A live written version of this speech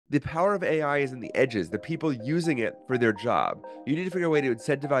The power of AI is in the edges, the people using it for their job. You need to figure out a way to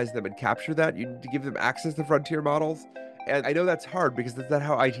incentivize them and capture that. You need to give them access to frontier models. And I know that's hard because that's not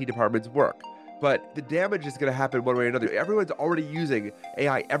how IT departments work. But the damage is going to happen one way or another. Everyone's already using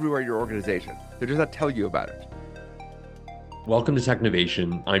AI everywhere in your organization. They're just not telling you about it. Welcome to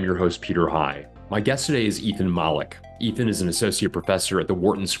Technovation. I'm your host, Peter High. My guest today is Ethan Mollick. Ethan is an associate professor at the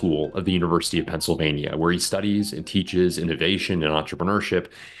Wharton School of the University of Pennsylvania, where he studies and teaches innovation and entrepreneurship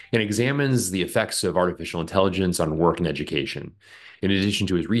and examines the effects of artificial intelligence on work and education. In addition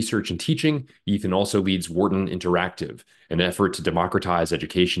to his research and teaching, Ethan also leads Wharton Interactive, an effort to democratize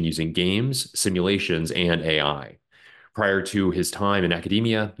education using games, simulations, and AI. Prior to his time in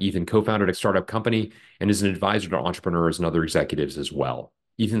academia, Ethan co-founded a startup company and is an advisor to entrepreneurs and other executives as well.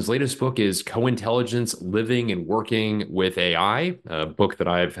 Ethan's latest book is Co-Intelligence: Living and Working with AI, a book that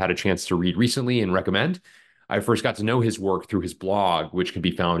I've had a chance to read recently and recommend. I first got to know his work through his blog, which can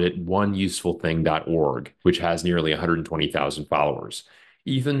be found at oneusefulthing.org, which has nearly 120,000 followers.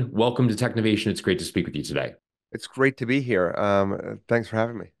 Ethan, welcome to Technovation. It's great to speak with you today. It's great to be here. Thanks for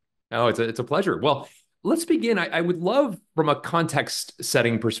having me. Oh, it's a pleasure. Well, let's begin. I would love, from a context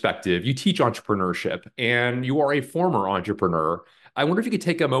setting perspective, you teach entrepreneurship and you are a former entrepreneur. I wonder if you could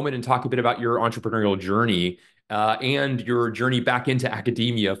take a moment and talk a bit about your entrepreneurial journey and your journey back into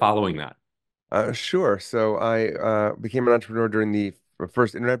academia following that. Sure. So I became an entrepreneur during the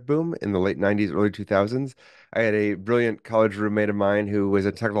first internet boom in the late 90s, early 2000s. I had a brilliant college roommate of mine who was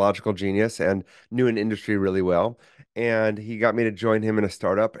a technological genius and knew an industry really well. And he got me to join him in a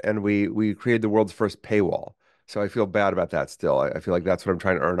startup, and we created the world's first paywall. So I feel bad about that still. I feel like that's what I'm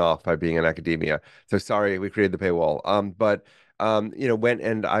trying to earn off by being in academia. So sorry, we created the paywall. Went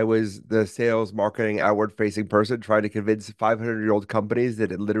and I was the sales, marketing, outward-facing person trying to convince 500-year-old companies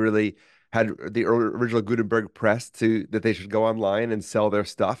that it literally had the original Gutenberg press to that they should go online and sell their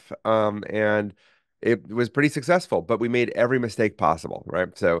stuff. And it was pretty successful, but we made every mistake possible,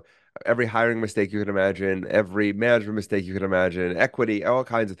 right? So every hiring mistake you can imagine, every management mistake you can imagine, equity, all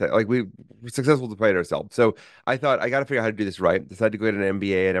kinds of things. Like we were successful to play it ourselves. So I thought I got to figure out how to do this right. Decided to go get an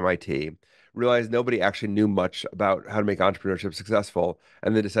MBA at MIT. Realized nobody actually knew much about how to make entrepreneurship successful,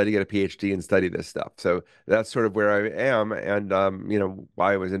 and then decided to get a PhD and study this stuff. So that's sort of where I am, and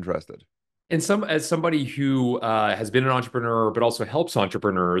why I was interested. And as somebody who has been an entrepreneur but also helps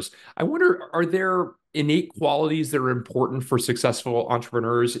entrepreneurs, I wonder, are there innate qualities that are important for successful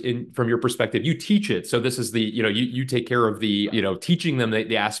entrepreneurs from your perspective? You teach it, so this is you take care of the teaching them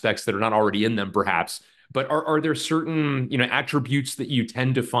the aspects that are not already in them, perhaps. But are there certain attributes that you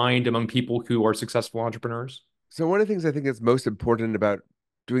tend to find among people who are successful entrepreneurs? So one of the things I think is most important about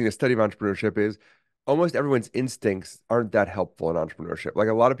doing a study of entrepreneurship is almost everyone's instincts aren't that helpful in entrepreneurship. Like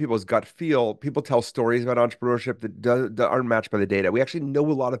a lot of people's gut feel, people tell stories about entrepreneurship that aren't matched by the data. We actually know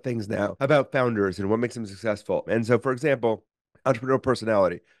a lot of things now about founders and what makes them successful. And so, for example, entrepreneurial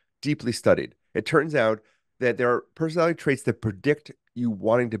personality, deeply studied. It turns out that there are personality traits that predict you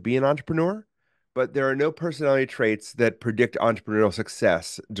wanting to be an entrepreneur, but there are no personality traits that predict entrepreneurial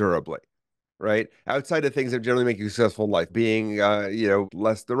success durably, right? Outside of things that generally make you successful in life, being,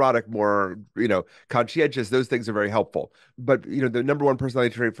 less neurotic, more, conscientious, those things are very helpful. But, the number one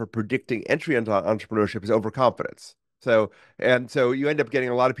personality trait for predicting entry into entrepreneurship is overconfidence. So you end up getting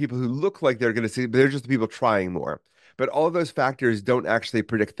a lot of people who look like they're going to see, but they're just the people trying more. But all of those factors don't actually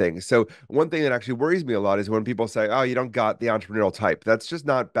predict things. So one thing that actually worries me a lot is when people say, "Oh, you don't got the entrepreneurial type." That's just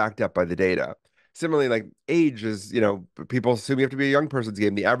not backed up by the data. Similarly, like age is, people assume you have to be a young person's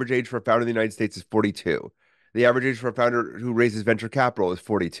game. The average age for a founder in the United States is 42. The average age for a founder who raises venture capital is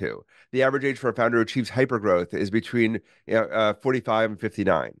 42. The average age for a founder who achieves hypergrowth is between 45 and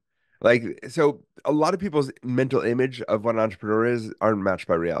 59. Like, so a lot of people's mental image of what an entrepreneur is aren't matched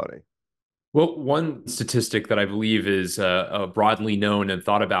by reality. Well, one statistic that I believe is broadly known and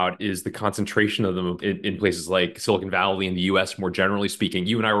thought about is the concentration of them in places like Silicon Valley in the US, more generally speaking.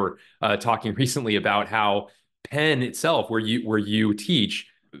 You and I were talking recently about how Penn itself, where you teach,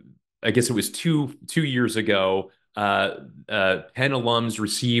 I guess it was two years ago, Penn alums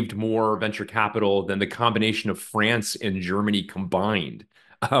received more venture capital than the combination of France and Germany combined.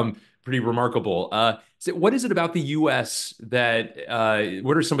 Pretty remarkable. So what is it about the U.S. that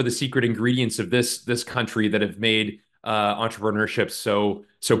what are some of the secret ingredients of this country that have made entrepreneurship so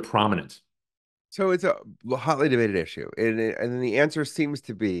prominent? So it's a hotly debated issue, and the answer seems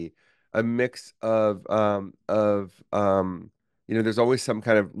to be a mix there's always some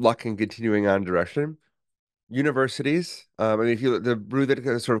kind of luck and continuing on direction. Universities, I mean, if you the brew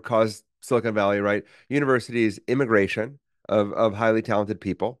that sort of caused Silicon Valley, right? Universities, immigration of highly talented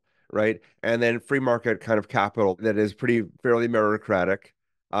people, right? And then free market kind of capital that is pretty fairly meritocratic.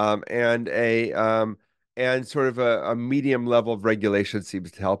 and sort of a medium level of regulation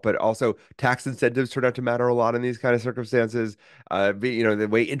seems to help, but also tax incentives turn out to matter a lot in these kind of circumstances. The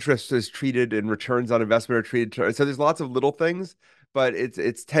way interest is treated and returns on investment are treated. So there's lots of little things, but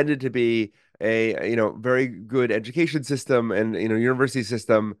it's tended to be a very good education system and university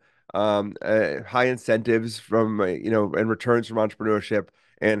system, high incentives from and returns from entrepreneurship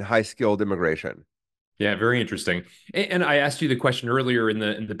and high skilled immigration. Yeah, very interesting. And I asked you the question earlier in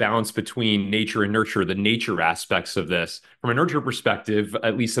the balance between nature and nurture, the nature aspects of this. From a nurture perspective,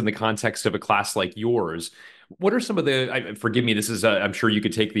 at least in the context of a class like yours, what are some of forgive me, this is I'm sure you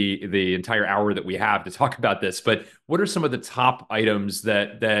could take the entire hour that we have to talk about this, but what are some of the top items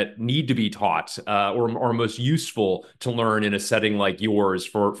that need to be taught or most useful to learn in a setting like yours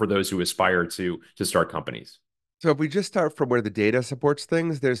for those who aspire to start companies? So if we just start from where the data supports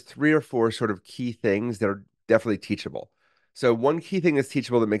things, there's three or four sort of key things that are definitely teachable. So one key thing that's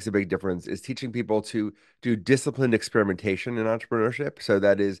teachable that makes a big difference is teaching people to do disciplined experimentation in entrepreneurship. So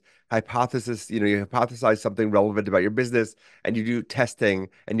that is hypothesis, you hypothesize something relevant about your business and you do testing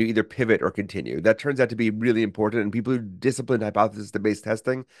and you either pivot or continue. That turns out to be really important. And people who disciplined hypothesis-based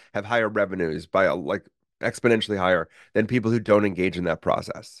testing have higher revenues by like exponentially higher than people who don't engage in that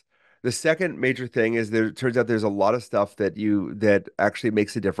process. The second major thing is there turns out there's a lot of stuff that actually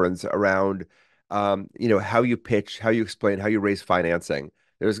makes a difference around how you pitch, how you explain, how you raise financing.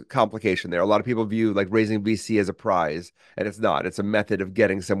 There's complication there. A lot of people view like raising VC as a prize, and it's not. It's a method of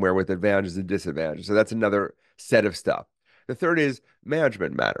getting somewhere with advantages and disadvantages. So that's another set of stuff. The third is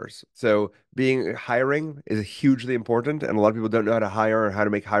management matters. So being hiring is hugely important, and a lot of people don't know how to hire or how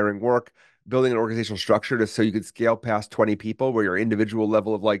to make hiring work. Building an organizational structure to so you can scale past 20 people where your individual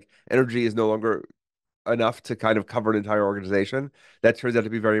level of like energy is no longer enough to kind of cover an entire organization. That turns out to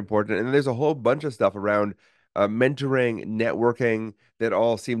be very important. And then there's a whole bunch of stuff around mentoring, networking that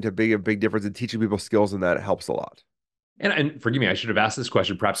all seem to be a big difference in teaching people skills, and that helps a lot. And forgive me, I should have asked this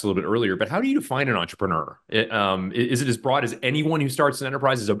question perhaps a little bit earlier, but how do you define an entrepreneur? Is it as broad as anyone who starts an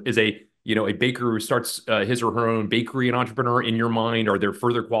enterprise? Is a baker who starts his or her own bakery an entrepreneur in your mind? Are there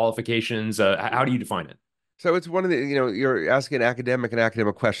further qualifications? How do you define it? So it's one of the, you're asking an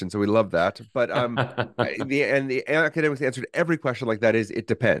academic question, so we love that. But the academic answer to every question like that is it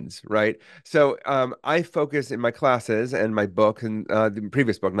depends, right? So I focus in my classes and my book and the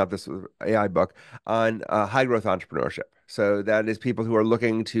previous book, not this AI book, on high growth entrepreneurship. So that is people who are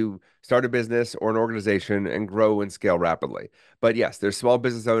looking to start a business or an organization and grow and scale rapidly. But yes, there's small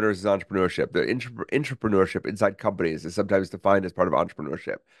business owners as entrepreneurship. The entrepreneurship inside companies is sometimes defined as part of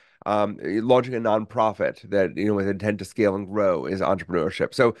entrepreneurship. Launching a nonprofit that with intent to scale and grow is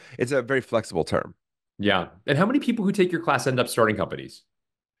entrepreneurship. So it's a very flexible term. Yeah. And how many people who take your class end up starting companies?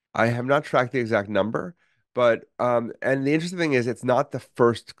 I have not tracked the exact number, but and the interesting thing is it's not the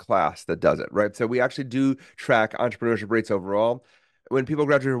first class that does it, right? So we actually do track entrepreneurship rates overall. When people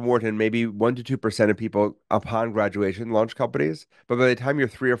graduate from Wharton, maybe 1 to 2% of people upon graduation launch companies, but by the time you're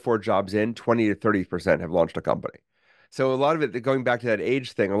 3 or 4 jobs in, 20 to 30% have launched a company. So a lot of it, going back to that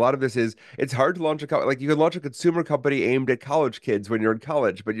age thing, a lot of this is it's hard to launch a company. Like you can launch a consumer company aimed at college kids when you're in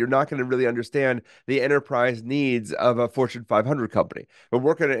college, but you're not going to really understand the enterprise needs of a Fortune 500 company. But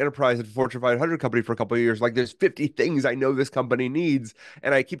work at an enterprise at a Fortune 500 company for a couple of years, like there's 50 things I know this company needs,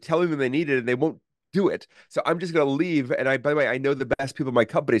 and I keep telling them they need it, and they won't do it. So I'm just going to leave. And by the way, I know the best people in my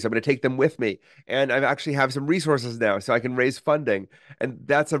company, so I'm going to take them with me. And I actually have some resources now, so I can raise funding. And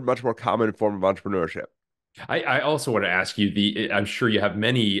that's a much more common form of entrepreneurship. I also want to ask you I'm sure you have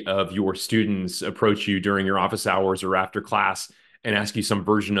many of your students approach you during your office hours or after class and ask you some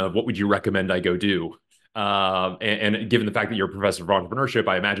version of what would you recommend I go do? And given the fact that you're a professor of entrepreneurship,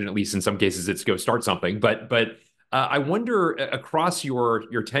 I imagine at least in some cases it's go start something. But I wonder across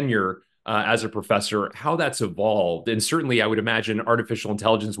your tenure as a professor how that's evolved. And certainly, I would imagine artificial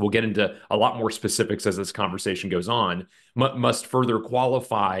intelligence. We'll get into a lot more specifics as this conversation goes on. Must further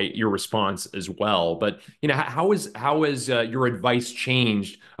qualify your response as well. But how has your advice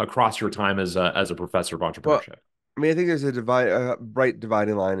changed across your time as a professor of Well, entrepreneurship? I mean, I think there's a bright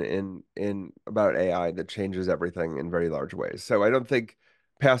dividing line in about AI that changes everything in very large ways. So I don't think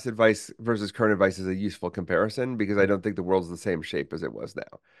past advice versus current advice is a useful comparison because I don't think the world's the same shape as it was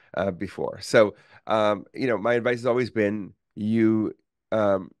now before. So my advice has always been you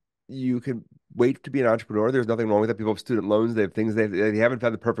can wait to be an entrepreneur. There's nothing wrong with that. People have student loans. They have things they haven't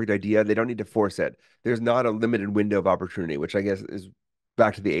found the perfect idea. They don't need to force it. There's not a limited window of opportunity, which I guess is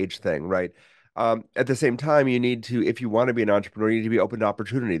back to the age thing, right? At the same time, you need to, if you want to be an entrepreneur, you need to be open to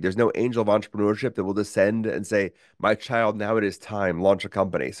opportunity. There's no angel of entrepreneurship that will descend and say, "My child, now it is time, launch a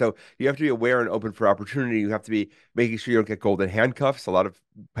company." So you have to be aware and open for opportunity. You have to be making sure you don't get golden handcuffs. A lot of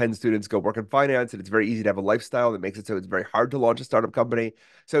Penn students go work in finance, and it's very easy to have a lifestyle that makes it so it's very hard to launch a startup company.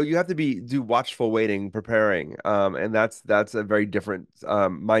 So you have to do watchful waiting, preparing, and that's a very different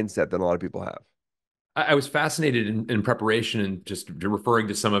mindset than a lot of people have. I was fascinated in preparation and just referring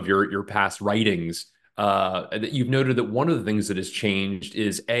to some of your past writings, that you've noted that one of the things that has changed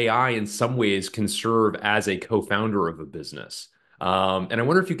is AI in some ways can serve as a co-founder of a business. And I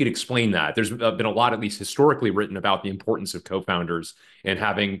wonder if you could explain that. There's been a lot, at least historically, written about the importance of co-founders and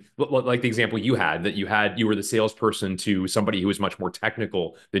having, like the example you had, that you were the salesperson to somebody who was much more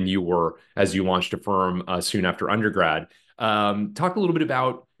technical than you were as you launched a firm soon after undergrad. Talk a little bit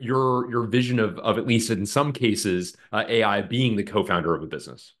about your vision of at least in some cases AI being the co-founder of a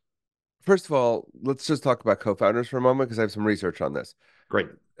business. First of all, let's just talk about co-founders for a moment because I have some research on this. Great.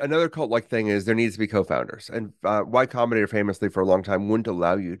 Another cult-like thing is there needs to be co-founders, and Y Combinator famously for a long time wouldn't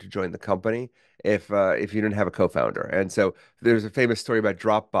allow you to join the company if you didn't have a co-founder. And so there's a famous story about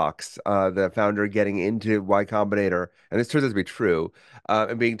Dropbox, the founder getting into Y Combinator, and this turns out to be true,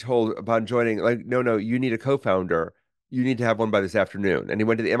 and being told upon joining, like, no, no, you need a co-founder. You need to have one by this afternoon. And he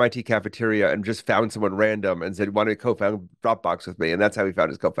went to the MIT cafeteria and just found someone random and said, "Want to co-found Dropbox with me?" And that's how he found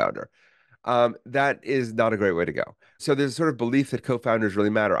his co-founder. That is not a great way to go. So there's a sort of belief that co-founders really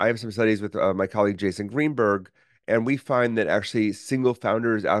matter. I have some studies with my colleague Jason Greenberg, and we find that actually single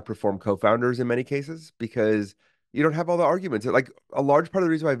founders outperform co-founders in many cases because you don't have all the arguments. Like a large part of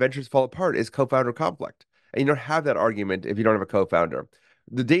the reason why ventures fall apart is co-founder conflict, and you don't have that argument if you don't have a co-founder.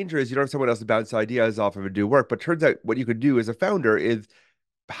 The danger is you don't have someone else to bounce ideas off of and do work. But turns out what you could do as a founder is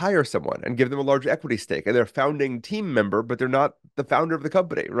hire someone and give them a large equity stake and they're a founding team member, but they're not the founder of the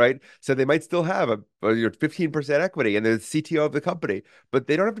company, right? So they might still have a 15% equity and they're the CTO of the company, but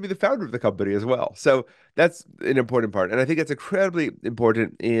they don't have to be the founder of the company as well. So that's an important part. And I think it's incredibly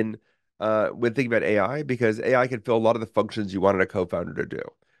important in when thinking about AI because AI can fill a lot of the functions you wanted a co-founder to do.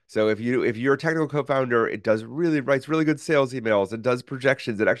 So if you're a technical co-founder, it does really writes really good sales emails, it does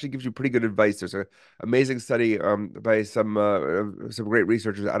projections, it actually gives you pretty good advice. There's a amazing study by some great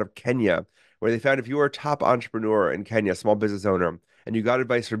researchers out of Kenya, where they found if you were a top entrepreneur in Kenya, small business owner, and you got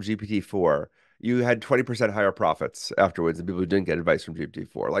advice from GPT-4, you had 20% higher profits afterwards than people who didn't get advice from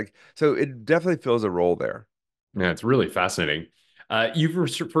GPT-4. Like, so it definitely fills a role there. Yeah, it's really fascinating. You've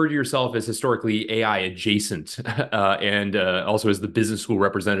referred to yourself as historically AI adjacent, and also as the business school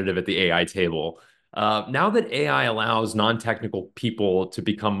representative at the AI table. Now that AI allows non-technical people to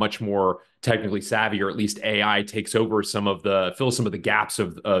become much more technically savvy, or at least AI takes over fills some of the gaps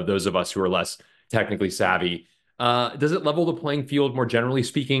of those of us who are less technically savvy. Does it level the playing field, more generally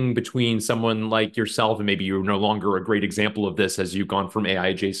speaking, between someone like yourself, and maybe you're no longer a great example of this as you've gone from AI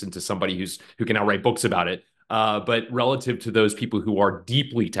adjacent to somebody who can now write books about it? But relative to those people who are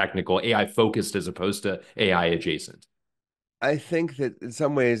deeply technical, AI focused as opposed to AI adjacent. I think that in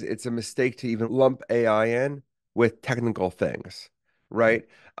some ways it's a mistake to even lump AI in with technical things, right?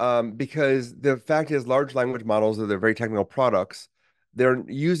 Because the fact is, large language models, they're very technical products. They're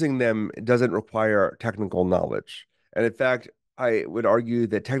using them doesn't require technical knowledge. And in fact, I would argue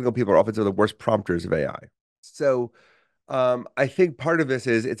that technical people are often some of the worst prompters of AI. So I think part of this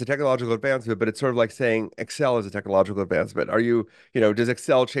is it's a technological advancement, but it's sort of like saying Excel is a technological advancement. Does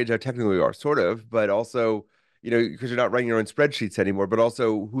Excel change how technical you are? Sort of, but also, because you're not writing your own spreadsheets anymore, but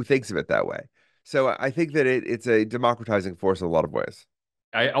also who thinks of it that way? So I think that it's a democratizing force in a lot of ways.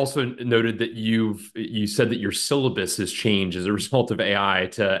 I also noted that you said that your syllabus has changed as a result of AI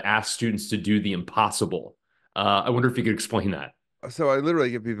to ask students to do the impossible. I wonder if you could explain that. So I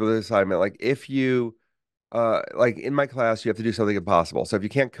literally give people the assignment, like if you like in my class, you have to do something impossible. So if you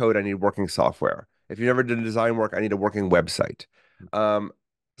can't code, I need working software. If you never did design work, I need a working website. Um,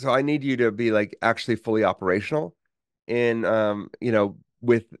 so I need you to be like actually fully operational in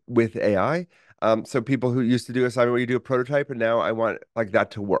with AI. So people who used to do assignment where you do a prototype, and now I want like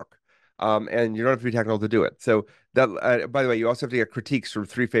that to work. And you don't have to be technical to do it. So that, by the way, you also have to get critiques from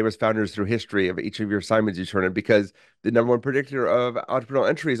three famous founders through history of each of your assignments you turn in, because the number one predictor of entrepreneurial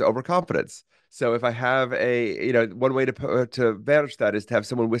entry is overconfidence. So if I have one way to manage that is to have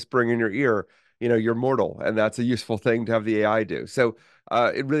someone whispering in your ear, you're mortal, and that's a useful thing to have the AI do. So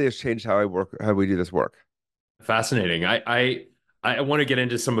it really has changed how I work, how we do this work. Fascinating. I want to get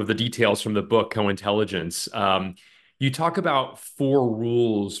into some of the details from the book Co-Intelligence. You talk about four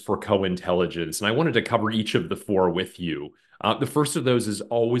rules for co-intelligence, and I wanted to cover each of the four with you. The first of those is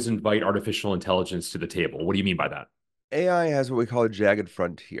always invite artificial intelligence to the table. What do you mean by that? AI has what we call a jagged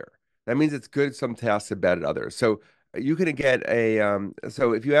frontier. That means it's good at some tasks and bad at others. So you can get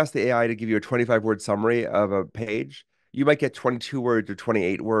so if you ask the AI to give you a 25-word summary of a page, you might get 22 words or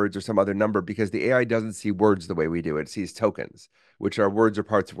 28 words or some other number because the AI doesn't see words the way we do. It sees tokens, which are words or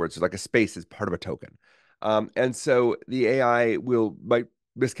parts of words. So like a space is part of a token. And so the AI might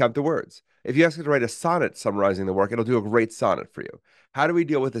miscount the words. If you ask it to write a sonnet summarizing the work, it'll do a great sonnet for you. How do we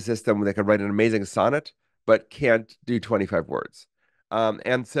deal with a system that can write an amazing sonnet but can't do 25 words?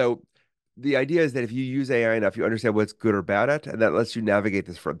 And so the idea is that if you use AI enough, you understand what's good or bad at, and that lets you navigate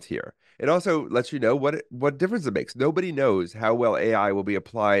this frontier. It also lets you know what difference it makes. Nobody knows how well AI will be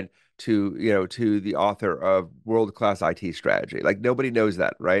applied to the author of world-class IT strategy. Like nobody knows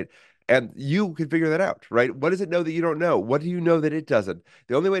that, right? And you can figure that out, right? What does it know that you don't know? What do you know that it doesn't?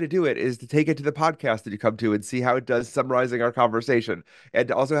 The only way to do it is to take it to the podcast that you come to and see how it does summarizing our conversation, and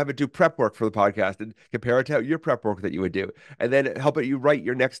to also have it do prep work for the podcast and compare it to your prep work that you would do, and then help it you write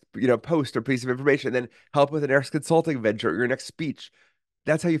your next post or piece of information, and then help with the next consulting venture or your next speech.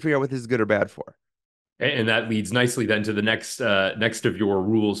 That's how you figure out what this is good or bad for. And that leads nicely then to the next of your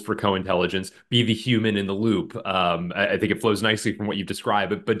rules for co-intelligence: be the human in the loop. I think it flows nicely from what you've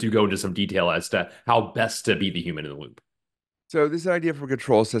described, but do go into some detail as to how best to be the human in the loop. So this is an idea for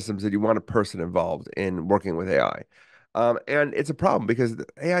control systems that you want a person involved in working with AI. And it's a problem because the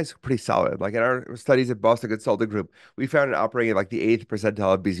AI is pretty solid. Like in our studies at Boston Consulting Group, we found it operating at like the eighth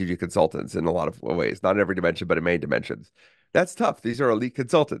percentile of BCG consultants in a lot of ways, not in every dimension, but in many dimensions. That's tough. These are elite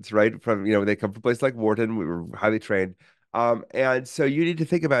consultants, right? They come from a place like Wharton. We were highly trained. And so you need to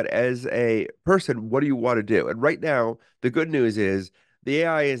think about as a person, what do you want to do? And right now, the good news is the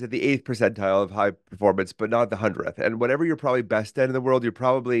AI is at the eighth percentile of high performance, but not the 100th. And whatever you're probably best at in the world, you're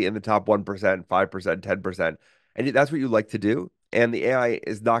probably in the top 1%, 5%, 10%. And that's what you like to do. And the AI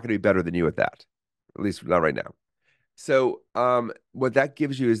is not going to be better than you at that, at least not right now. So, what that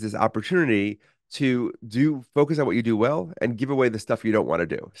gives you is this opportunity to do focus on what you do well and give away the stuff you don't want to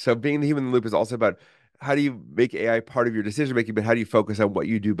do. So, being the human in the loop is also about how do you make AI part of your decision making, but how do you focus on what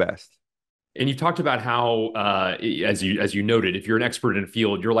you do best? And you've talked about how, as you noted, if you're an expert in a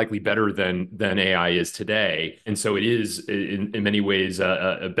field, you're likely better than AI is today, and so it is in many ways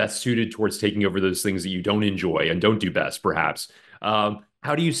best suited towards taking over those things that you don't enjoy and don't do best, perhaps.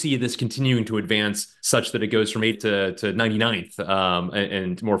 How do you see this continuing to advance such that it goes from 8 to 99th,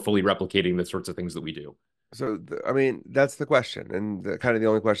 and more fully replicating the sorts of things that we do? So, I mean, that's the question, and kind of the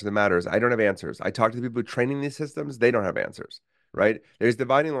only question that matters. I don't have answers. I talk to the people who are training these systems; they don't have answers, right? There's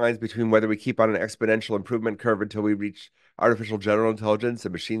dividing lines between whether we keep on an exponential improvement curve until we reach artificial general intelligence, a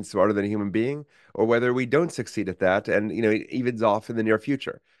machine smarter than a human being, or whether we don't succeed at that, and it evens off in the near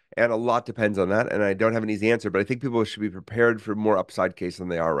future. And a lot depends on that, and I don't have an easy answer, but I think people should be prepared for more upside case than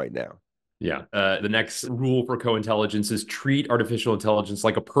they are right now. Yeah. The next rule for co-intelligence is treat artificial intelligence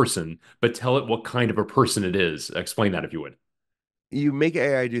like a person, but tell it what kind of a person it is. Explain that if you would. You make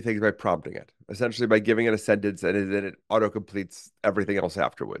AI do things by prompting it, essentially by giving it a sentence, and then it auto completes everything else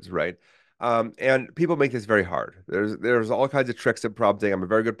afterwards, right? And people make this very hard. There's all kinds of tricks in prompting. I'm a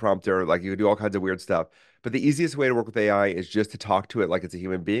very good prompter. Like you can do all kinds of weird stuff. But the easiest way to work with AI is just to talk to it like it's a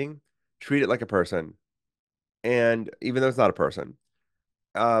human being, treat it like a person, and even though it's not a person,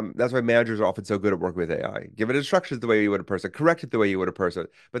 that's why managers are often so good at working with AI. Give it instructions the way you would a person, correct it the way you would a person,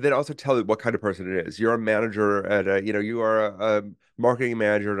 but then also tell it what kind of person it is. You're a manager at you are a marketing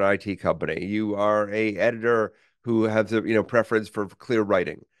manager at an IT company. You are a editor who has a, preference for clear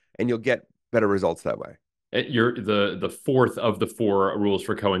writing, and you'll get better results that way. You're the fourth of the four rules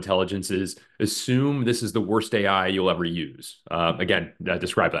for co-intelligence is assume this is the worst AI you'll ever use. Again,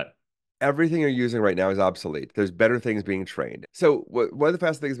 describe that. Everything you're using right now is obsolete. There's better things being trained. So one of the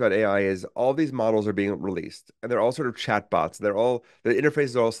fast things about AI is all these models are being released, and they're all sort of chatbots. The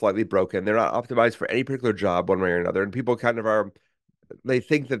interfaces are all slightly broken. They're not optimized for any particular job one way or another. And people kind of are they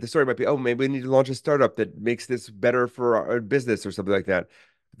think that the story might be, oh, maybe we need to launch a startup that makes this better for our business or something like that.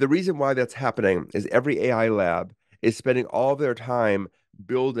 The reason why that's happening is every AI lab is spending all of their time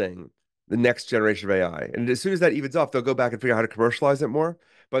building the next generation of AI. And as soon as that evens off, they'll go back and figure out how to commercialize it more.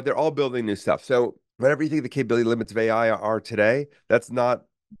 But they're all building new stuff. So whatever you think the capability limits of AI are today, that's not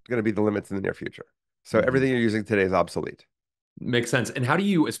going to be the limits in the near future. So Mhm. everything you're using today is obsolete. Makes sense. And how do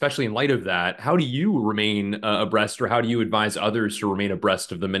you, especially in light of that, how do you remain abreast, or how do you advise others to remain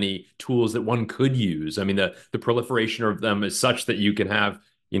abreast of the many tools that one could use? I mean, the proliferation of them is such that you can have,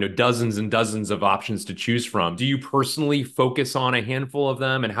 dozens and dozens of options to choose from. Do you personally focus on a handful of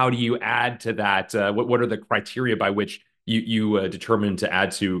them, and how do you add to that? What are the criteria by which you determine to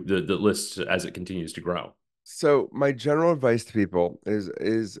add to the list as it continues to grow? So my general advice to people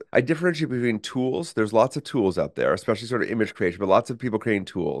is I differentiate between tools. There's lots of tools out there, especially sort of image creation, but lots of people creating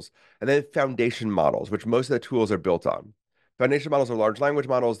tools. And then foundation models, which most of the tools are built on. Foundation models are large language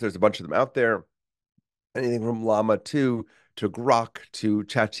models. There's a bunch of them out there. Anything from Llama 2 to Grok to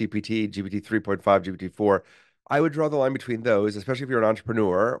ChatGPT, GPT 3.5, GPT 4. I would draw the line between those, especially if you're an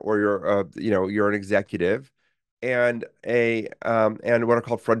entrepreneur or you're an executive, and what are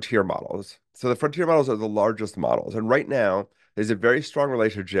called frontier models. So the frontier models are the largest models, and right now there's a very strong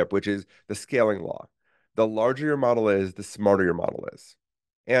relationship, which is the scaling law. The larger your model is, the smarter your model is.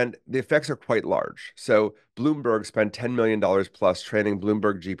 And the effects are quite large. So Bloomberg spent $10 million plus training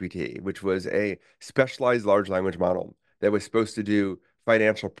Bloomberg GPT, which was a specialized large language model that was supposed to do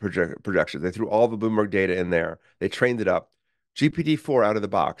financial projections. They threw all the Bloomberg data in there. They trained it up. GPT-4 out of the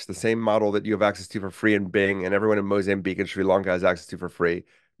box, the same model that you have access to for free in Bing and everyone in Mozambique and Sri Lanka has access to for free,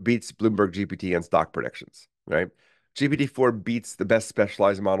 beats Bloomberg GPT on stock predictions, right? GPT-4 beats the best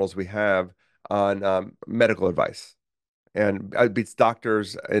specialized models we have on medical advice and it beats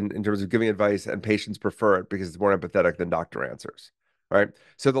doctors in terms of giving advice, and patients prefer it because it's more empathetic than doctor answers, right?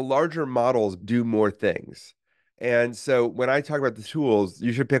 So the larger models do more things. And so when I talk about the tools,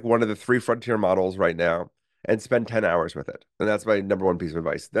 you should pick one of the three frontier models right now and spend 10 hours with it. And that's my number one piece of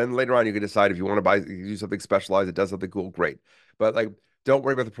advice. Then later on, you can decide if you want to buy, you do something specialized, it does something cool, great. But like, don't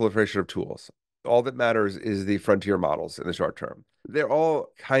worry about the proliferation of tools. All that matters is the frontier models in the short term. They're all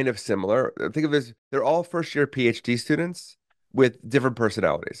kind of similar. Think of this, they're all first year PhD students with different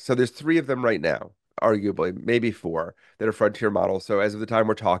personalities. So there's three of them right now, arguably, maybe four, that are frontier models. So as of the time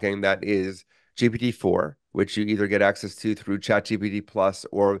we're talking, that is GPT-4, which you either get access to through ChatGPT Plus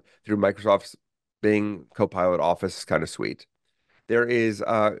or through Microsoft's Bing Copilot Office kind of suite. There is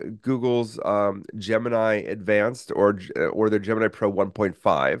Google's Gemini Advanced or the Gemini Pro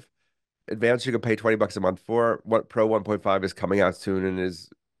 1.5. Advanced you can pay $20 a month for. What Pro 1.5 is coming out soon and is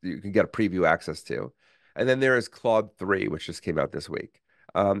you can get a preview access to. And then there is Claude 3, which just came out this week,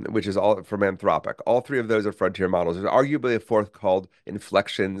 which is all from Anthropic. All three of those are frontier models. There's arguably a fourth called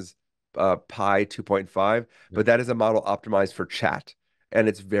Inflections Pi 2.5, but that is a model optimized for chat. And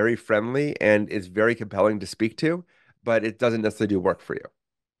it's very friendly and it's very compelling to speak to, but it doesn't necessarily do work for you.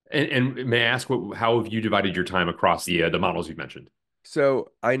 And may I ask how have you divided your time across the models you mentioned?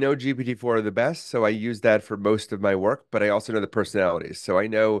 So I know GPT-4 are the best, so I use that for most of my work, but I also know the personalities. So I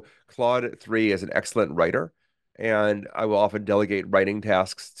know Claude 3 is an excellent writer, and I will often delegate writing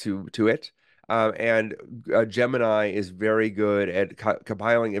tasks to it. And Gemini is very good at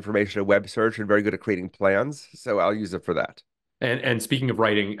compiling information in web search and very good at creating plans. So I'll use it for that. And speaking of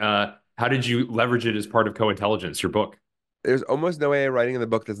writing, how did you leverage it as part of Co-Intelligence, your book? There's almost no AI writing in the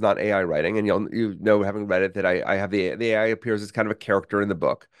book that's not AI writing, and you know having read it that I have the AI appears as kind of a character in the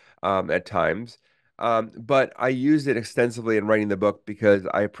book at times, but I used it extensively in writing the book because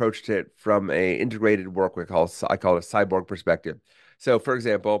I approached it from a integrated work I call it a cyborg perspective. So, for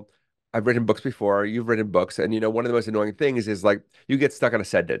example, I've written books before, you've written books, and one of the most annoying things is like you get stuck on a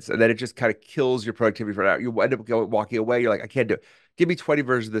sentence, and then it just kind of kills your productivity for an hour. You end up walking away. You're like, I can't do it. Give me 20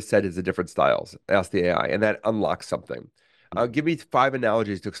 versions of the sentence in different styles. Ask the AI, and that unlocks something. Give me five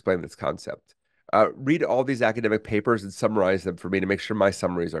analogies to explain this concept. Read all these academic papers and summarize them for me to make sure my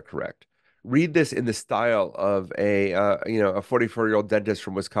summaries are correct. Read this in the style of a 44-year-old dentist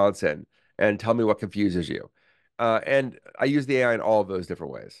from Wisconsin and tell me what confuses you. And I use the AI in all of those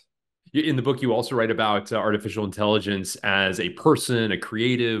different ways. In the book, you also write about artificial intelligence as a person, a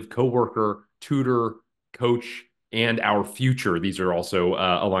creative, coworker, tutor, coach, and our future. These are also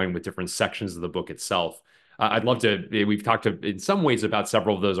aligned with different sections of the book itself. I'd love to, we've talked in some ways about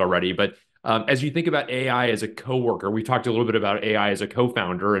several of those already, but as you think about AI as a coworker, we talked a little bit about AI as a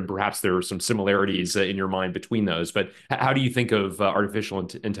co-founder, and perhaps there are some similarities in your mind between those. But how do you think of artificial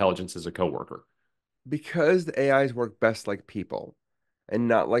intelligence as a coworker? Because the AIs work best like people and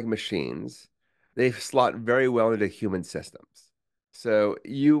not like machines, they slot very well into human systems. So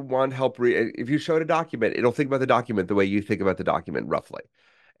you want help if you show it a document, it'll think about the document the way you think about the document roughly.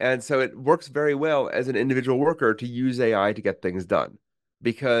 And so it works very well as an individual worker to use AI to get things done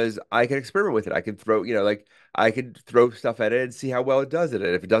because I can experiment with it. I can throw, like I can throw stuff at it and see how well it does it.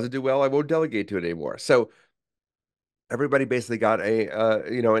 And if it doesn't do well, I won't delegate to it anymore. So everybody basically got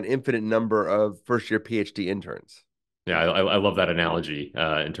an infinite number of first year PhD interns. Yeah, I love that analogy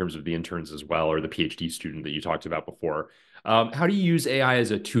in terms of the interns as well, or the PhD student that you talked about before. How do you use AI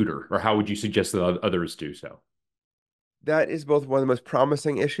as a tutor, or how would you suggest that others do so? That is both one of the most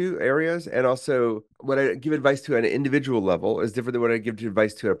promising issue areas and also what I give advice to at an individual level is different than what I give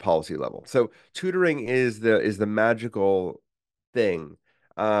advice to at a policy level. So tutoring is the magical thing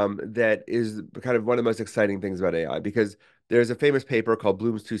that is kind of one of the most exciting things about AI because there's a famous paper called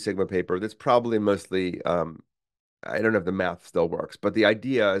Bloom's Two Sigma paper that's probably mostly I don't know if the math still works, but the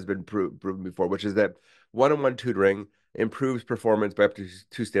idea has been proven before, which is that one-on-one tutoring improves performance by up to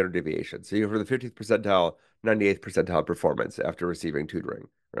two standard deviations. So you go for the 50th percentile, 98th percentile performance after receiving tutoring,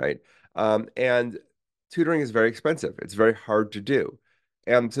 right? And tutoring is very expensive. It's very hard to do.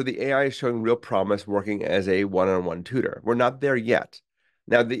 And so the AI is showing real promise working as a one-on-one tutor. We're not there yet.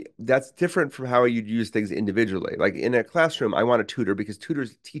 Now, that's different from how you'd use things individually. Like in a classroom, I want a tutor because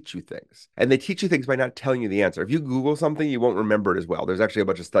tutors teach you things. And they teach you things by not telling you the answer. If you Google something, you won't remember it as well. There's actually a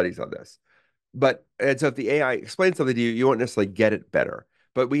bunch of studies on this. And so if the AI explains something to you, you won't necessarily get it better.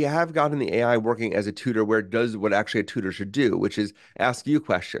 But we have gotten the AI working as a tutor where it does what actually a tutor should do, which is ask you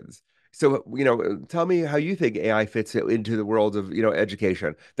questions. So, tell me how you think AI fits into the world of,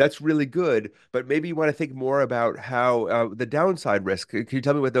 education. That's really good, but maybe you want to think more about how the downside risk. Can you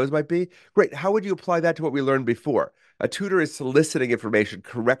tell me what those might be? Great. How would you apply that to what we learned before? A tutor is soliciting information,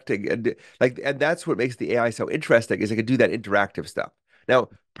 correcting, and that's what makes the AI so interesting is it can do that interactive stuff. Now,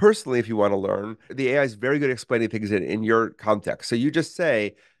 personally, if you want to learn, the AI is very good at explaining things in your context. So you just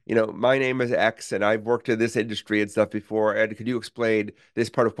say, my name is X and I've worked in this industry and stuff before. And could you explain this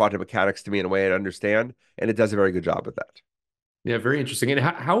part of quantum mechanics to me in a way I understand? And it does a very good job with that. Yeah, very interesting. And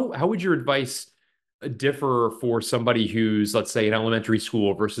how would your advice differ for somebody who's, let's say, in elementary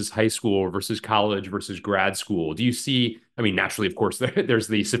school versus high school versus college versus grad school? Do you see, I mean, naturally, of course, there's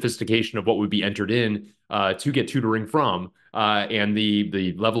the sophistication of what would be entered in to get tutoring from, and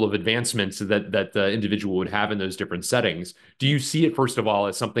the level of advancements that the individual would have in those different settings. Do you see it, first of all,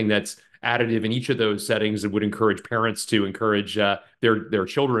 as something that's additive in each of those settings and would encourage parents to encourage their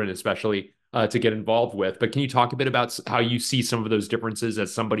children, especially? To get involved with. But can you talk a bit about how you see some of those differences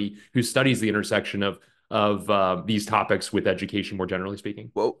as somebody who studies the intersection of these topics with education, more generally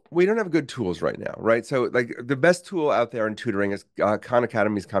speaking? Well, we don't have good tools right now, right? So, like the best tool out there in tutoring is Khan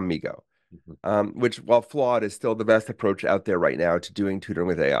Academy's Kamigo, Mhm. which, while flawed, is still the best approach out there right now to doing tutoring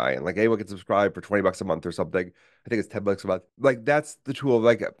with AI. And like anyone can subscribe for 20 bucks a month or something. I think it's 10 bucks a month. Like that's the tool.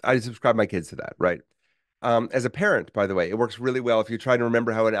 Like I subscribe my kids to that, right? As a parent, by the way, it works really well if you try to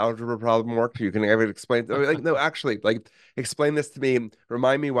remember how an algebra problem works. You can have it explain. Like, no, actually, like explain this to me.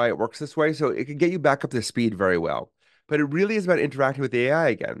 Remind me why it works this way, so it can get you back up to speed very well. But it really is about interacting with the AI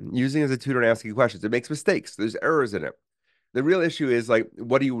again, using it as a tutor and asking questions. It makes mistakes. There's errors in it. The real issue is like,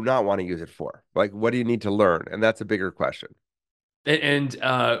 what do you not want to use it for? Like, what do you need to learn? And that's a bigger question. And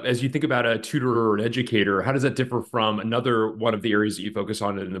as you think about a tutor or an educator, how does that differ from another one of the areas that you focus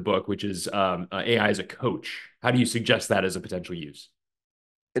on in the book, which is AI as a coach? How do you suggest that as a potential use?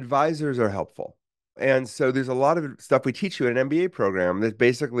 Advisors are helpful. And so there's a lot of stuff we teach you in an MBA program that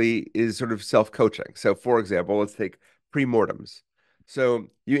basically is sort of self-coaching. So for example, let's take pre-mortems. So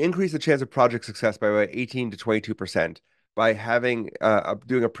you increase the chance of project success by about 18 to 22% by having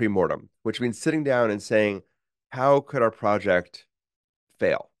doing a pre-mortem, which means sitting down and saying, how could our project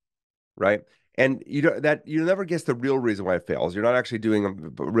fail? Right? And you never guess the real reason why it fails. You're not actually doing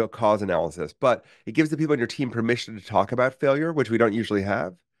a real cause analysis, but it gives the people on your team permission to talk about failure, which we don't usually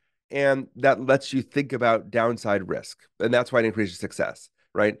have. And that lets you think about downside risk. And that's why it increases success,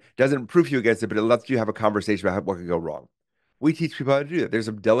 right? Doesn't proof you against it, but it lets you have a conversation about what could go wrong. We teach people how to do that. There's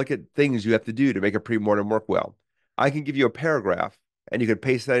some delicate things you have to do to make a pre-mortem work well. I can give you a paragraph and you can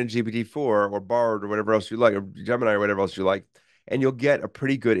paste that in GPT-4 or Bard or whatever else you like, or Gemini or whatever else you like, and you'll get a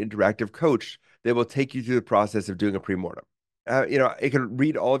pretty good interactive coach that will take you through the process of doing a pre-mortem. It can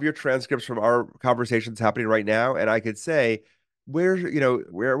read all of your transcripts from our conversations happening right now, and I could say, where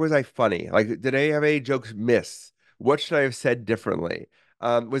was I funny? Like, did I have any jokes miss? What should I have said differently?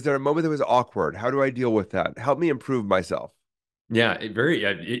 Was there a moment that was awkward? How do I deal with that? Help me improve myself. Yeah,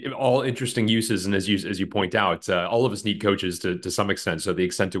 all interesting uses, and as you point out, all of us need coaches to some extent. So the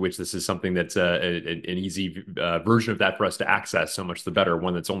extent to which this is something that's an easy version of that for us to access, so much the better.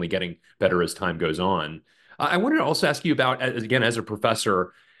 One that's only getting better as time goes on. I wanted to also ask you about, again, as a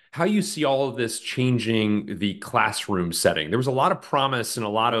professor, how you see all of this changing the classroom setting. There was a lot of promise and a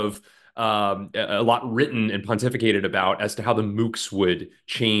lot written and pontificated about as to how the MOOCs would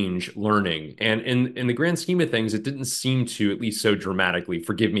change learning. And in the grand scheme of things, it didn't seem to, at least so dramatically.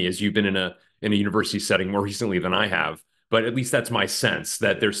 Forgive me, as you've been in a university setting more recently than I have, but at least that's my sense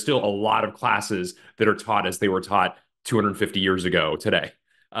that there's still a lot of classes that are taught as they were taught 250 years ago today.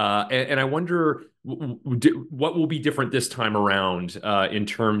 And I wonder what will be different this time around in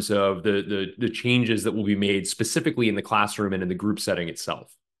terms of the changes that will be made specifically in the classroom and in the group setting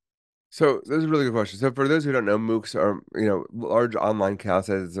itself. So those are really good questions. So for those who don't know, MOOCs are large online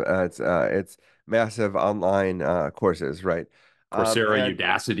classes. It's massive online courses, right? Coursera, And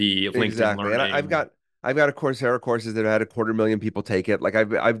Udacity, LinkedIn exactly. And Learning. I've got a Coursera courses that have had 250,000 people take it. Like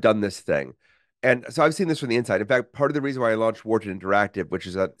I've done this thing. And so I've seen this from the inside. In fact, part of the reason why I launched Wharton Interactive, which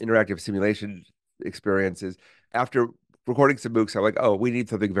is an interactive simulation experience, is after recording some MOOCs, I'm like, oh, we need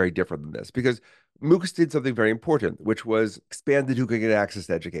something very different than this because MOOCs did something very important, which was expanded who can get access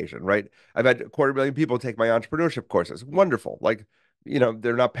to education, right? I've had 250,000 people take my entrepreneurship courses. Wonderful. Like,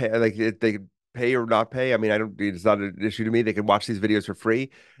 they're not paying, like they pay or not pay. I mean, I don't, it's not an issue to me. They can watch these videos for free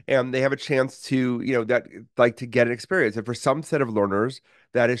and they have a chance to, that like to get an experience. And for some set of learners,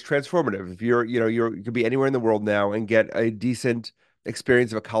 that is transformative. If you could be anywhere in the world now and get a decent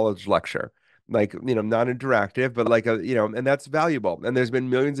experience of a college lecture, like, non-interactive, but like and that's valuable. And there's been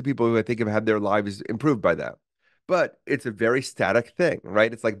millions of people who I think have had their lives improved by that. But it's a very static thing,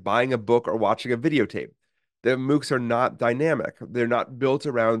 right? It's like buying a book or watching a videotape. The MOOCs are not dynamic. They're not built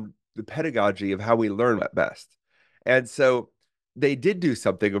around the pedagogy of how we learn at best. And so they did do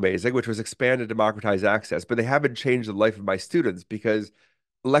something amazing, which was expand and democratize access, but they haven't changed the life of my students because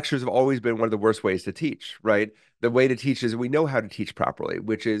lectures have always been one of the worst ways to teach, right? The way to teach is we know how to teach properly,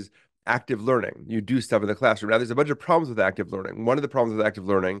 which is active learning. You do stuff in the classroom. Now, there's a bunch of problems with active learning. One of the problems with active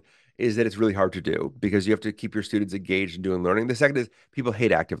learning is that it's really hard to do because you have to keep your students engaged in doing learning. The second is people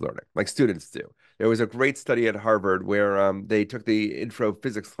hate active learning, like students do. There was a great study at Harvard where they took the intro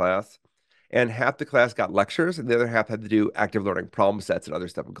physics class and half the class got lectures and the other half had to do active learning, problem sets, and other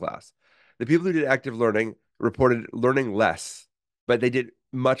stuff in class. The people who did active learning reported learning less, but they did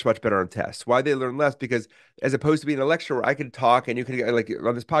much, much better on tests. Why they learn less? Because as opposed to being a lecture where I could talk and you could, like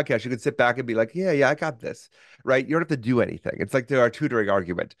on this podcast, you could sit back and be like, yeah, I got this, right? You don't have to do anything. It's like our tutoring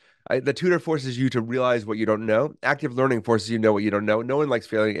argument. The tutor forces you to realize what you don't know. Active learning forces you to know what you don't know. No one likes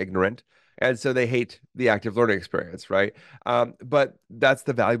feeling ignorant. And so they hate the active learning experience, right? But that's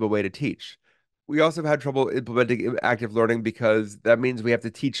the valuable way to teach. We also have had trouble implementing active learning because that means we have to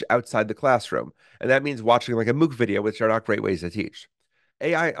teach outside the classroom. And that means watching like a MOOC video, which are not great ways to teach.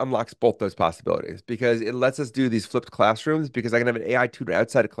 AI unlocks both those possibilities because it lets us do these flipped classrooms because I can have an AI tutor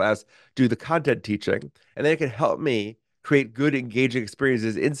outside of class do the content teaching, and then it can help me create good, engaging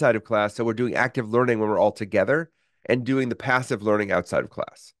experiences inside of class. So we're doing active learning when we're all together and doing the passive learning outside of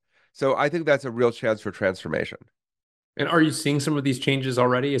class. So I think that's a real chance for transformation. And are you seeing some of these changes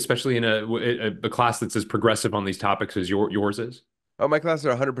already, especially in a class that's as progressive on these topics as yours is? Oh, my classes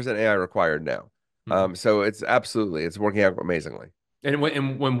are 100% AI required now. Mhm. So it's working out amazingly. And what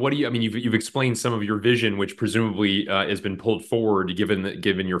do you? I mean, you've explained some of your vision, which presumably has been pulled forward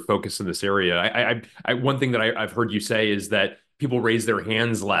given your focus in this area. One thing that I've heard you say is that people raise their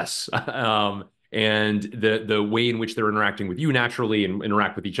hands less, and the way in which they're interacting with you naturally and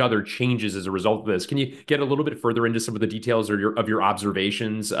interact with each other changes as a result of this. Can you get a little bit further into some of the details or your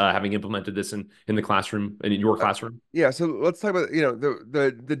observations, having implemented this in the classroom and in your Uh, classroom? yeah, so let's talk about,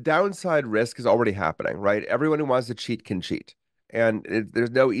 the downside risk is already happening, right? Everyone who wants to cheat can cheat. And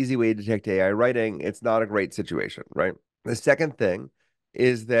there's no easy way to detect AI writing. It's not a great situation, right? The second thing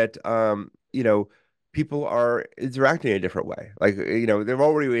is that people are interacting in a different way. Like, there are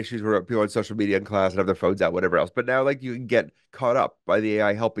already issues where people on social media in class and have their phones out, whatever else. But now like you can get caught up by the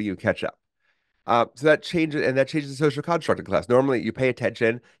AI helping you catch up. So that changes the social construct in class. Normally, you pay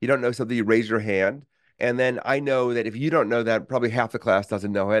attention. You don't know something, you raise your hand, and then I know that if you don't know that, probably half the class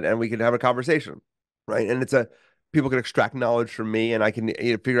doesn't know it, and we can have a conversation, right? And people can extract knowledge from me, and I can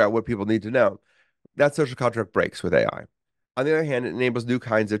figure out what people need to know. That social contract breaks with AI. On the other hand, it enables new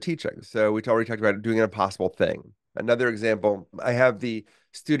kinds of teaching. So we already talked about doing an impossible thing. Another example, I have the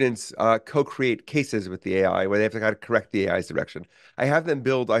students co-create cases with the AI where they have to kind of correct the AI's direction. I had my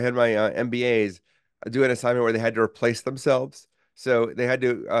MBAs do an assignment where they had to replace themselves. So they had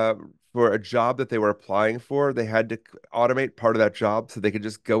to, for a job that they were applying for, they had to automate part of that job so they could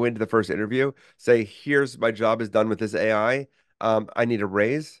just go into the first interview, say, here's my job is done with this AI. I need a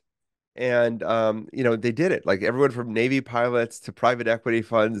raise. And they did it. Like everyone from Navy pilots to private equity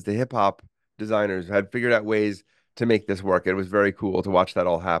funds to hip hop designers had figured out ways to make this work. It was very cool to watch that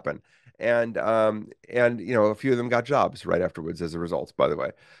all happen. And a few of them got jobs right afterwards as a result, by the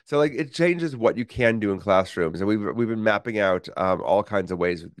way. So like it changes what you can do in classrooms. And we've been mapping out all kinds of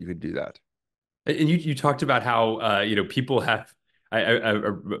ways you could do that. And you talked about how people have. I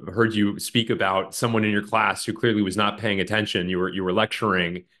heard you speak about someone in your class who clearly was not paying attention. You were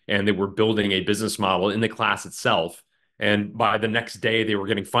lecturing, and they were building a business model in the class itself. And by the next day, they were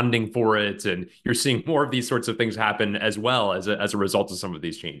getting funding for it. And you're seeing more of these sorts of things happen as well as a result of some of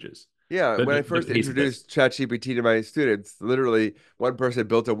these changes. Yeah, when I The first pace of this. introduced ChatGPT to my students, literally one person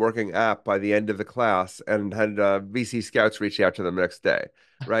built a working app by the end of the class and had VC scouts reach out to them the next day,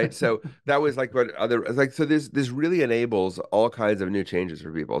 right? So that was like what other like so this really enables all kinds of new changes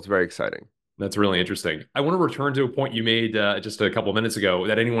for people. It's very exciting. That's really interesting. I want to return to a point you made just a couple of minutes ago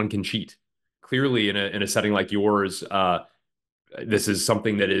that anyone can cheat. Clearly, in a setting like yours, this is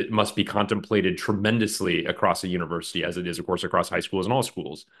something that it must be contemplated tremendously across a university, as it is, of course, across high schools and all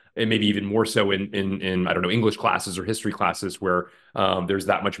schools, and maybe even more so in I don't know, English classes or history classes where there's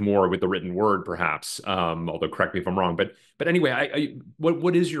that much more with the written word, perhaps. Although, correct me if I'm wrong, but anyway,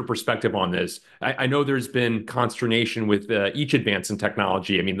 what is your perspective on this? I know there's been consternation with each advance in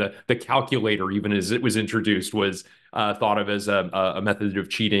technology. I mean, the calculator, even as it was introduced, was thought of as a method of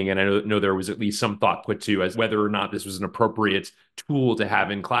cheating. And I know there was at least some thought put to as whether or not this was an appropriate tool to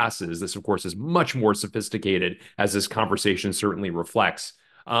have in classes. This, of course, is much more sophisticated, as this conversation certainly reflects.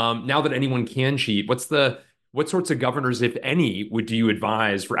 Now that anyone can cheat, what sorts of governors, if any, would you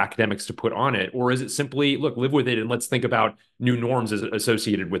advise for academics to put on it? Or is it simply, look, live with it and let's think about new norms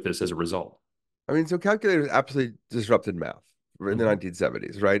associated with this as a result? I mean, so calculators absolutely disrupted math in the Mhm.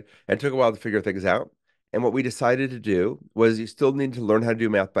 1970s, right? And it took a while to figure things out. And what we decided to do was you still need to learn how to do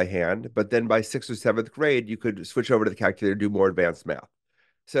math by hand, but then by sixth or seventh grade, you could switch over to the calculator and do more advanced math.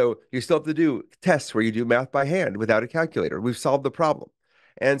 So you still have to do tests where you do math by hand without a calculator. We've solved the problem.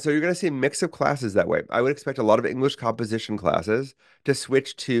 And so you're going to see a mix of classes that way. I would expect a lot of English composition classes to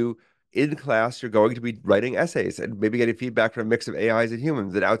switch to in class, you're going to be writing essays and maybe getting feedback from a mix of AIs and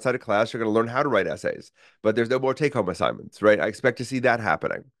humans. And outside of class, you're going to learn how to write essays, but there's no more take-home assignments, right? I expect to see that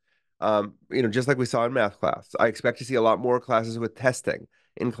happening. Just like we saw in math class, I expect to see a lot more classes with testing,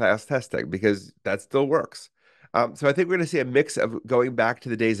 in-class testing, because that still works. So I think we're going to see a mix of going back to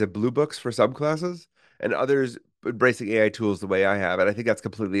the days of blue books for some classes and others embracing AI tools the way I have. And I think that's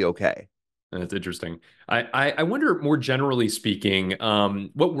completely okay. That's interesting. I wonder, more generally speaking,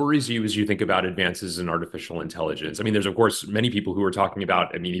 what worries you as you think about advances in artificial intelligence? I mean, there's of course many people who are talking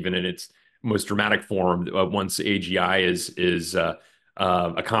about. I mean, even in its most dramatic form, once AGI is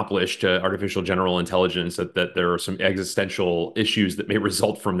accomplished, artificial general intelligence, that there are some existential issues that may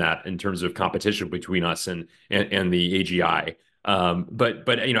result from that in terms of competition between us and the AGI.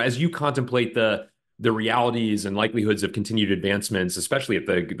 But as you contemplate the realities and likelihoods of continued advancements, especially at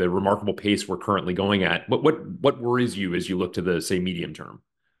the remarkable pace we're currently going at. What worries you as you look to the, say, medium term?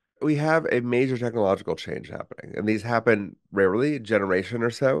 We have a major technological change happening, and these happen rarely, a generation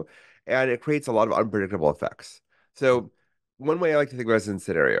or so, and it creates a lot of unpredictable effects. So, one way I like to think about it is in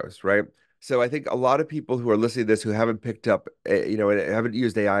scenarios, right? So, I think a lot of people who are listening to this who haven't picked up, and haven't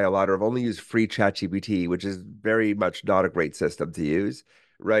used AI a lot, or have only used free ChatGPT, which is very much not a great system to use,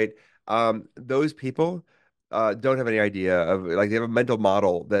 right? Those people don't have any idea of like they have a mental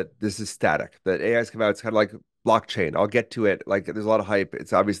model that this is static, that AI's come out, it's kind of like blockchain. I'll get to it. Like there's a lot of hype.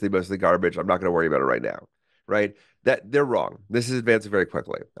 It's obviously mostly garbage. I'm not going to worry about it right now. Right? That they're wrong. This is advancing very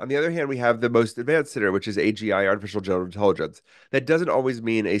quickly. On the other hand, we have the most advanced scenario, which is AGI, artificial general intelligence. That doesn't always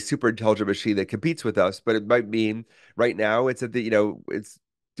mean a super intelligent machine that competes with us, but it might mean right now it's at it's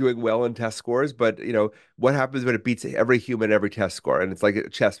doing well in test scores, but what happens when it beats every human every test score? And it's like a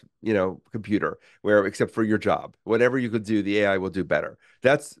chess, computer where except for your job, whatever you could do, the AI will do better.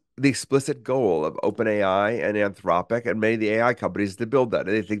 That's the explicit goal of OpenAI and Anthropic and many of the AI companies to build that, and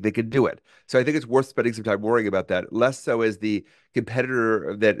they think they can do it. So I think it's worth spending some time worrying about that. Less so as the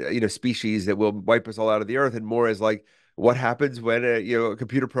competitor that species that will wipe us all out of the earth, and more as like what happens when a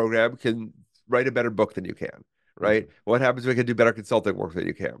computer program can write a better book than you can, right? What happens when it can do better consulting work than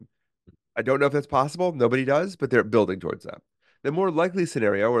you can? I don't know if that's possible. Nobody does, but they're building towards that. The more likely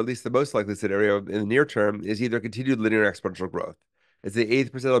scenario, or at least the most likely scenario in the near term, is either continued linear exponential growth. It's the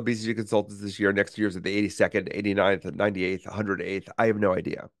eighth percentile of BCG consultants this year. Next year is at the 82nd, 89th, 98th, 108th. I have no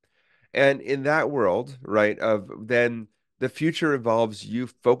idea. And in that world, right, of then the future involves you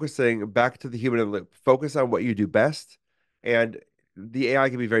focusing back to the human in the loop, focus on what you do best. And the AI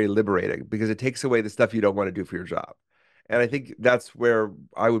can be very liberating because it takes away the stuff you don't want to do for your job. And I think that's where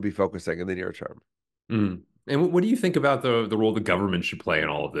I would be focusing in the near term. Mm. And what do you think about the role the government should play in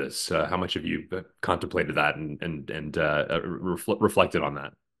all of this? How much have you contemplated that and reflected on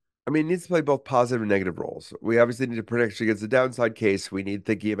that? I mean, it needs to play both positive and negative roles. We obviously need to protect against the downside case. We need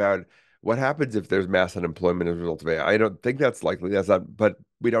thinking about what happens if there's mass unemployment as a result of AI. I don't think that's likely. That's not, but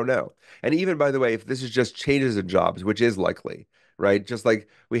we don't know. And even by the way, if this is just changes in jobs, which is likely, right? Just like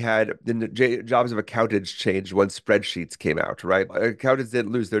we had the jobs of accountants changed when spreadsheets came out, right? Accountants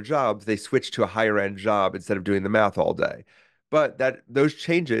didn't lose their jobs; they switched to a higher end job instead of doing the math all day. But that those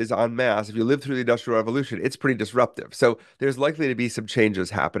changes en masse, if you live through the Industrial Revolution, it's pretty disruptive. So there's likely to be some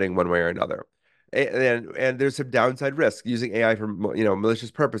changes happening one way or another. And there's some downside risk using AI for malicious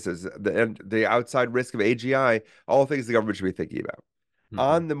purposes, and the outside risk of AGI, all things the government should be thinking about.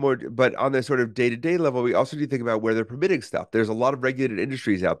 Hmm. But on the sort of day-to-day level, we also need to think about where they're permitting stuff. There's a lot of regulated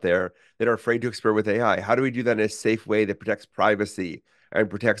industries out there that are afraid to experiment with AI. How do we do that in a safe way that protects privacy and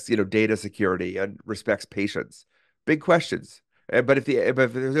protects, data security and respects patients? Big questions. But if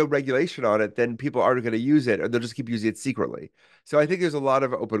there's no regulation on it, then people aren't going to use it, or they'll just keep using it secretly. So I think there's a lot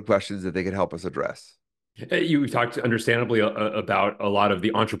of open questions that they can help us address. You talked understandably about a lot of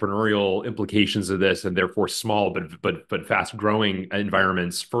the entrepreneurial implications of this, and therefore small but fast growing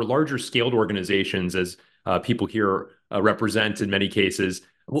environments for larger scaled organizations, as people here represent in many cases.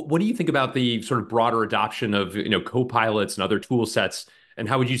 What do you think about the sort of broader adoption of co-pilots and other tool sets, and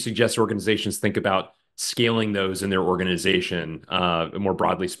how would you suggest organizations think about scaling those in their organization, more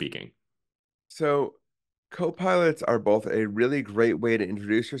broadly speaking? So co-pilots are both a really great way to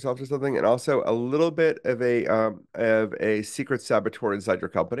introduce yourself to something and also a little bit of a secret saboteur inside your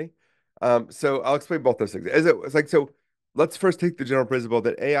company. So I'll explain both those things. It's like so let's first take the general principle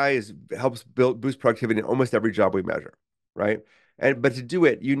that AI is helps build boost productivity in almost every job we measure, right? And but to do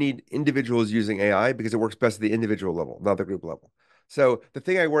it, you need individuals using AI because it works best at the individual level, not the group level. So the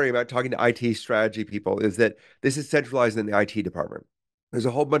thing I worry about talking to IT strategy people is that this is centralized in the IT department. There's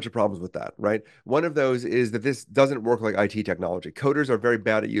a whole bunch of problems with that, right? One of those is that this doesn't work like IT technology. Coders are very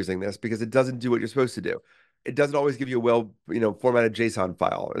bad at using this because it doesn't do what you're supposed to do. It doesn't always give you a formatted JSON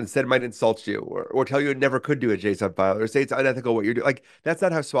file. Instead, it might insult you or tell you it never could do a JSON file or say it's unethical what you're doing. Like that's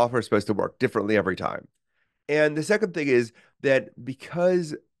not how software is supposed to work differently every time. And the second thing is that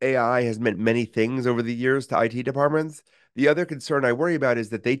because AI has meant many things over the years to IT departments, the other concern I worry about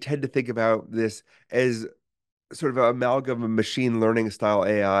is that they tend to think about this as sort of an amalgam of machine learning style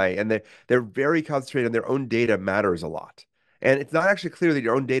AI, and they're very concentrated on their own data matters a lot. And it's not actually clear that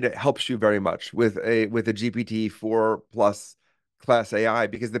your own data helps you very much with a GPT-4 plus class AI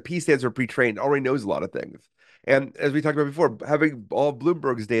because the P stands for pre-trained, already knows a lot of things. And as we talked about before, having all of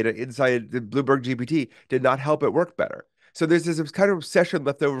Bloomberg's data inside the Bloomberg GPT did not help it work better. So there's this kind of obsession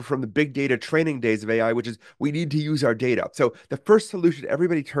left over from the big data training days of AI, which is we need to use our data. So the first solution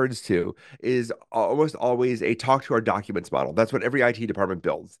everybody turns to is almost always a talk to our documents model. That's what every IT department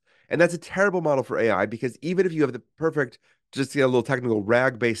builds. And that's a terrible model for AI because even if you have the perfect, just a little technical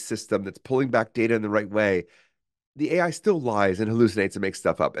RAG-based system that's pulling back data in the right way, the AI still lies and hallucinates and makes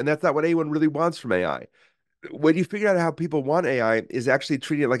stuff up. And that's not what anyone really wants from AI. When you figure out how people want AI is actually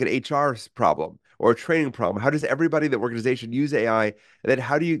treating it like an HR problem or a training problem. How does everybody in the organization use AI? And then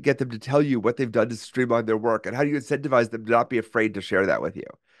how do you get them to tell you what they've done to streamline their work? And how do you incentivize them to not be afraid to share that with you?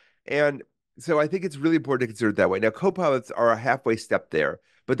 And so I think it's really important to consider it that way. Now, co-pilots are a halfway step there,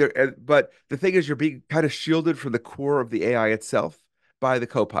 but the thing is, you're being kind of shielded from the core of the AI itself by the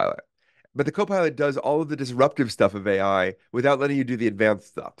co-pilot. But the co-pilot does all of the disruptive stuff of AI without letting you do the advanced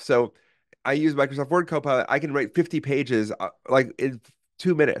stuff. So I use Microsoft Word Copilot. I can write 50 pages like in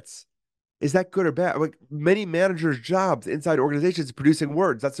 2 minutes. Is that good or bad? Like many managers' jobs inside organizations is producing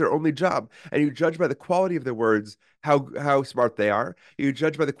words. That's their only job. And you judge by the quality of the words how smart they are. You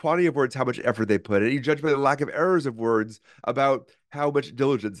judge by the quantity of words how much effort they put in. You judge by the lack of errors of words about how much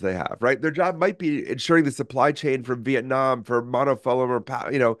diligence they have, right? Their job might be ensuring the supply chain from Vietnam for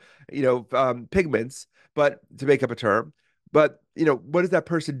monofilament or pigments, but to make up a term. But what is that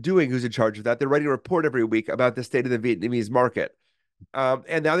person doing who's in charge of that? They're writing a report every week about the state of the Vietnamese market.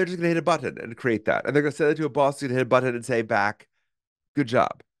 And now they're just going to hit a button and create that. And they're going to send it to a boss who's going to hit a button and say back, good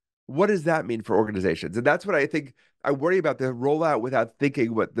job. What does that mean for organizations? And that's what I think I worry about the rollout without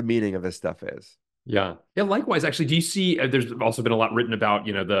thinking what the meaning of this stuff is. Yeah. Yeah. Likewise, actually, do you see there's also been a lot written about,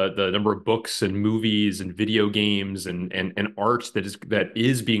 the number of books and movies and video games and art that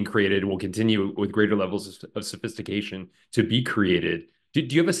is being created and will continue with greater levels of sophistication to be created. Do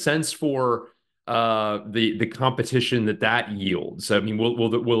you have a sense for the competition that yields? I mean,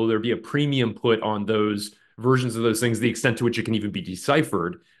 will there be a premium put on those versions of those things, the extent to which it can even be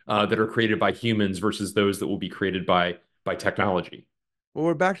deciphered, that are created by humans versus those that will be created by technology? Well,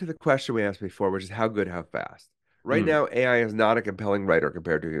 we're back to the question we asked before, which is how good, how fast. Right Mm. now, AI is not a compelling writer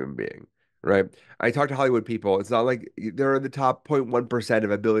compared to a human being, right? I talk to Hollywood people. It's not like they're in the top 0.1%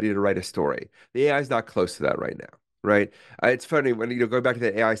 of ability to write a story. The AI is not close to that right now, right? It's funny when, going back to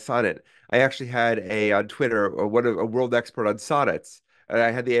the AI sonnet, I actually had on Twitter, a world expert on sonnets. And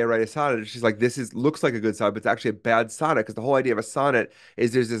I had the AI write a sonnet, and she's like, "This is looks like a good sonnet, but it's actually a bad sonnet because the whole idea of a sonnet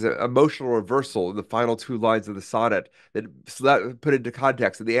is there's this emotional reversal in the final two lines of the sonnet that put into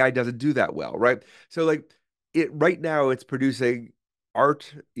context, and the AI doesn't do that well, right? So like it right now it's producing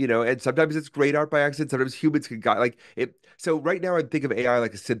art, and sometimes it's great art by accident. Sometimes humans can guide like it. So right now I think of AI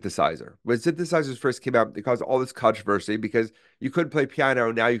like a synthesizer. When synthesizers first came out, they caused all this controversy because you couldn't play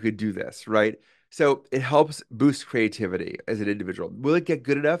piano. Now you could do this, right? So it helps boost creativity as an individual. Will it get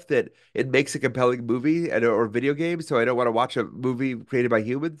good enough that it makes a compelling movie or video game? So I don't want to watch a movie created by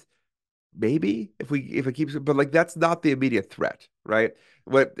humans? Maybe if it keeps, but like that's not the immediate threat, right?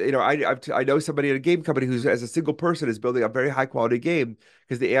 What I know somebody in a game company who's as a single person is building a very high quality game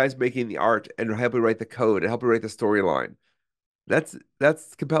because the AI is making the art and helping write the code and helping write the storyline. That's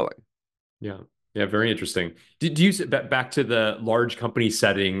compelling. Yeah. Yeah, very interesting. Do you back to the large company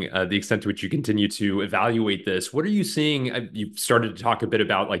setting, the extent to which you continue to evaluate this? What are you seeing? You've started to talk a bit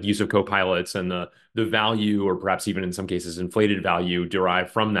about like use of co-pilots and the value, or perhaps even in some cases, inflated value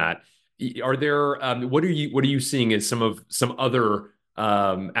derived from that. Are there what are you seeing as some other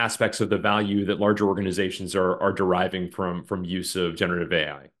aspects of the value that larger organizations are deriving from use of generative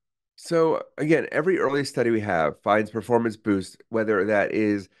AI? So again, every early study we have finds performance boost, whether that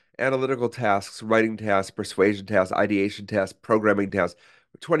is analytical tasks, writing tasks, persuasion tasks, ideation tasks, programming tasks,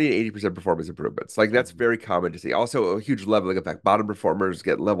 20 to 80% performance improvements. Like that's Mhm. very common to see. Also, a huge leveling effect. Bottom performers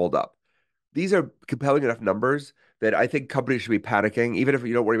get leveled up. These are compelling enough numbers that I think companies should be panicking, even if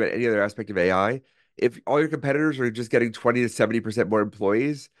you don't worry about any other aspect of AI. If all your competitors are just getting 20 to 70% more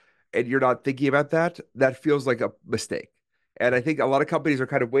employees and you're not thinking about that, that feels like a mistake. And I think a lot of companies are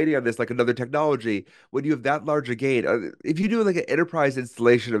kind of waiting on this, like another technology. When you have that large a gain, if you do like an enterprise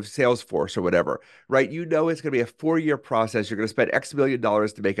installation of Salesforce or whatever, right? You know it's going to be a 4-year process. You're going to spend X million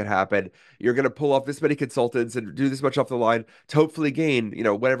dollars to make it happen. You're going to pull off this many consultants and do this much off the line to hopefully gain,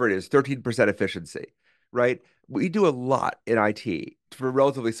 whatever it is, 13% efficiency, right? We do a lot in IT for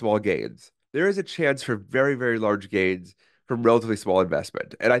relatively small gains. There is a chance for very, very large gains from relatively small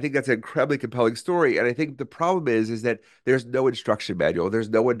investment. And I think that's an incredibly compelling story. And I think the problem is that there's no instruction manual. There's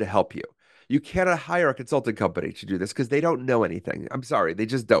no one to help you. You cannot hire a consulting company to do this because they don't know anything. I'm sorry, they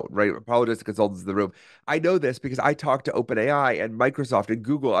just don't, right? Apologize to consultants in the room. I know this because I talk to OpenAI and Microsoft and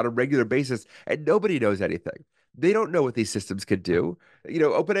Google on a regular basis, and nobody knows anything. They don't know what these systems can do.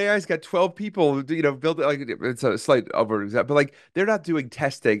 OpenAI's got 12 people, build like it's a slight over example, but like they're not doing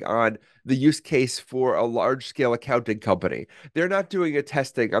testing on the use case for a large scale accounting company. They're not doing a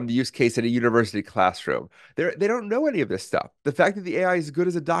testing on the use case in a university classroom. They don't know any of this stuff. The fact that the AI is as good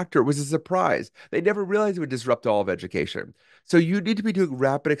as a doctor was a surprise. They never realized it would disrupt all of education. So you need to be doing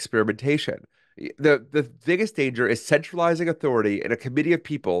rapid experimentation. The biggest danger is centralizing authority in a committee of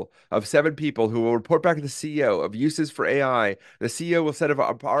people, of 7 people, who will report back to the CEO of uses for AI. The CEO will send an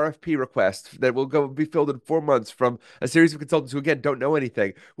RFP request that will go be filled in 4 months from a series of consultants who again don't know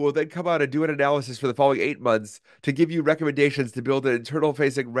anything, who will then come out and do an analysis for the following 8 months to give you recommendations to build an internal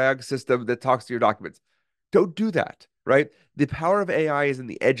facing RAG system that talks to your documents. Don't do that, right? The power of AI is in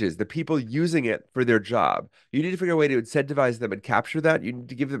the edges, the people using it for their job. You need to figure a way to incentivize them and capture that. You need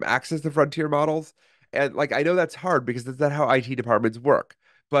to give them access to frontier models. And like I know that's hard because that's not how IT departments work.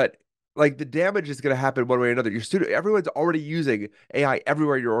 But like the damage is going to happen one way or another. Everyone's already using AI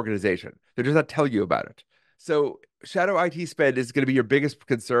everywhere in your organization. They're just not telling you about it. So shadow IT spend is going to be your biggest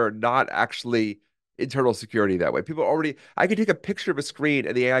concern, not actually internal security that way. I can take a picture of a screen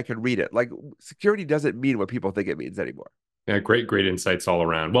and the AI can read it. Like security doesn't mean what people think it means anymore. Yeah, great insights all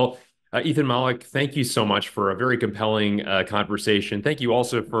around. Well, Ethan Mollick, thank you so much for a very compelling conversation. Thank you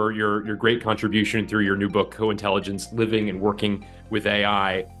also for your great contribution through your new book, Co-Intelligence: Living and Working with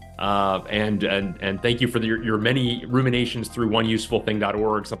AI. And thank you for your many ruminations through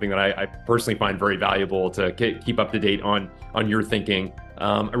oneusefulthing.org, something that I personally find very valuable to keep up to date on your thinking.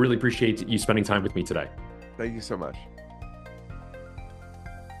 I really appreciate you spending time with me today. Thank you so much.